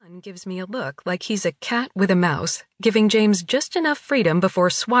gives me a look like he's a cat with a mouse, giving James just enough freedom before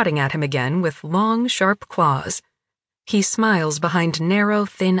swatting at him again with long, sharp claws. He smiles behind narrow,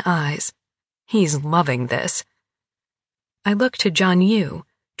 thin eyes. He's loving this. I look to John Yu,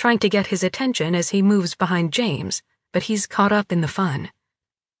 trying to get his attention as he moves behind James, but he's caught up in the fun.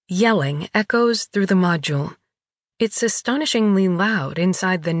 Yelling echoes through the module. It's astonishingly loud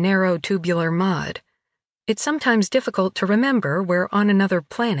inside the narrow tubular mod. It's sometimes difficult to remember we're on another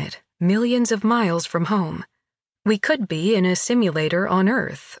planet, millions of miles from home. We could be in a simulator on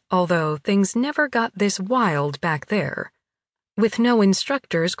Earth, although things never got this wild back there. With no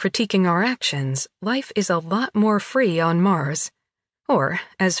instructors critiquing our actions, life is a lot more free on Mars. Or,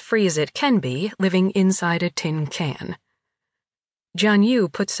 as free as it can be, living inside a tin can. John Yu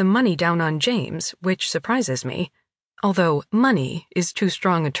puts some money down on James, which surprises me, although money is too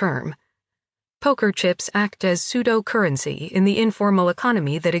strong a term. Poker chips act as pseudo-currency in the informal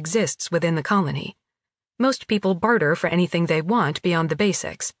economy that exists within the colony. Most people barter for anything they want beyond the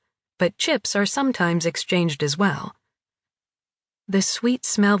basics, but chips are sometimes exchanged as well. The sweet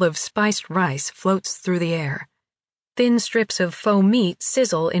smell of spiced rice floats through the air. Thin strips of faux meat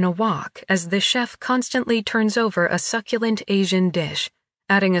sizzle in a wok as the chef constantly turns over a succulent Asian dish,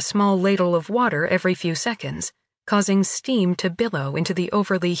 adding a small ladle of water every few seconds, causing steam to billow into the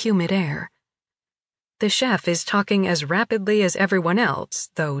overly humid air. The chef is talking as rapidly as everyone else,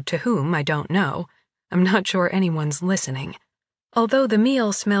 though to whom I don't know. I'm not sure anyone's listening. Although the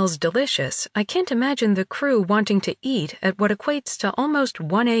meal smells delicious, I can't imagine the crew wanting to eat at what equates to almost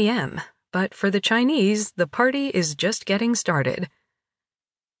 1 a.m., but for the Chinese, the party is just getting started.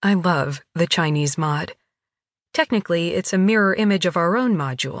 I love the Chinese mod. Technically, it's a mirror image of our own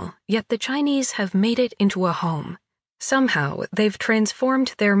module, yet the Chinese have made it into a home. Somehow, they've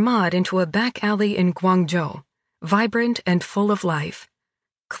transformed their mod into a back alley in Guangzhou, vibrant and full of life.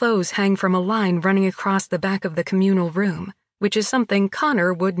 Clothes hang from a line running across the back of the communal room, which is something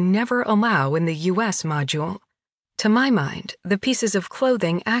Connor would never allow in the US module. To my mind, the pieces of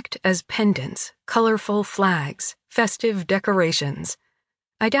clothing act as pendants, colorful flags, festive decorations.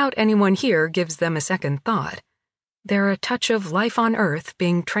 I doubt anyone here gives them a second thought. They're a touch of life on Earth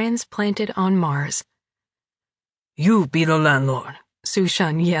being transplanted on Mars. "You be the landlord," Su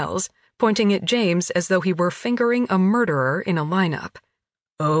Shan yells, pointing at James as though he were fingering a murderer in a lineup.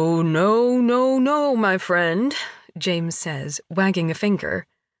 "Oh, no, my friend," James says, wagging a finger.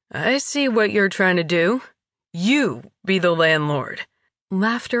 "I see what you're trying to do. You be the landlord."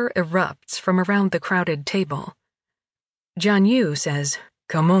 Laughter erupts from around the crowded table. John Yu says,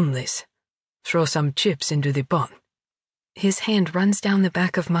 "Come on, Liz. Throw some chips into the pot." His hand runs down the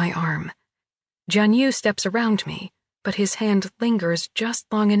back of my arm. John Yu steps around me, but his hand lingers just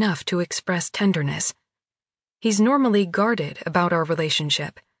long enough to express tenderness. He's normally guarded about our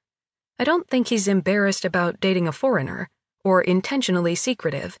relationship. I don't think he's embarrassed about dating a foreigner, or intentionally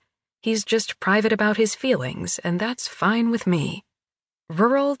secretive. He's just private about his feelings, and that's fine with me.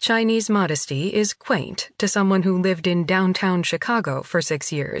 Rural Chinese modesty is quaint to someone who lived in downtown Chicago for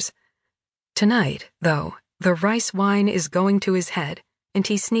 6 years. Tonight, though, the rice wine is going to his head, and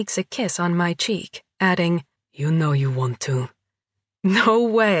he sneaks a kiss on my cheek, adding, "You know you want to." "No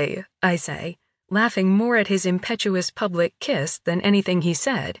way," I say, laughing more at his impetuous public kiss than anything he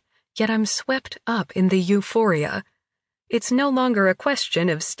said, yet I'm swept up in the euphoria. It's no longer a question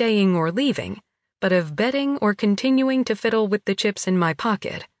of staying or leaving, but of betting or continuing to fiddle with the chips in my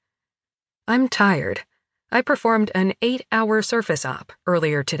pocket. I'm tired. I performed an 8-hour surface op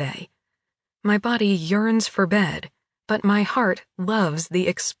earlier today. My body yearns for bed, but my heart loves the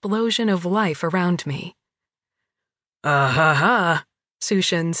explosion of life around me. "Ah-ha-ha," Su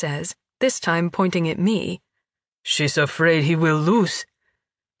Shan says, this time pointing at me. "She's afraid he will lose."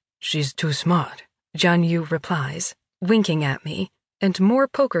 "She's too smart," John Yu replies, winking at me, and more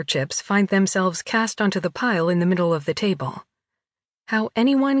poker chips find themselves cast onto the pile in the middle of the table. How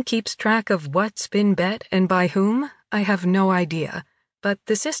anyone keeps track of what's been bet and by whom, I have no idea, but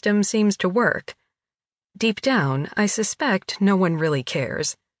the system seems to work. Deep down, I suspect no one really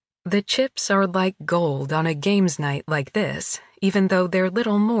cares. The chips are like gold on a games night like this, even though they're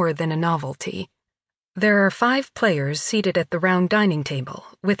little more than a novelty. There are 5 players seated at the round dining table,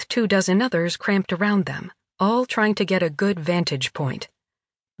 with 24 others cramped around them, all trying to get a good vantage point.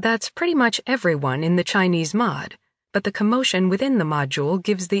 That's pretty much everyone in the Chinese mod, but the commotion within the module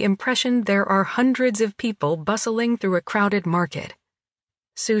gives the impression there are hundreds of people bustling through a crowded market.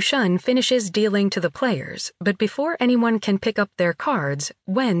 Su Shan finishes dealing to the players, but before anyone can pick up their cards,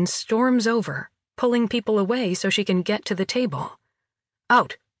 Wen storms over, pulling people away so she can get to the table.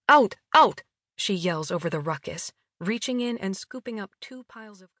 "Out! Out! Out!" she yells over the ruckus, reaching in and scooping up 2 piles of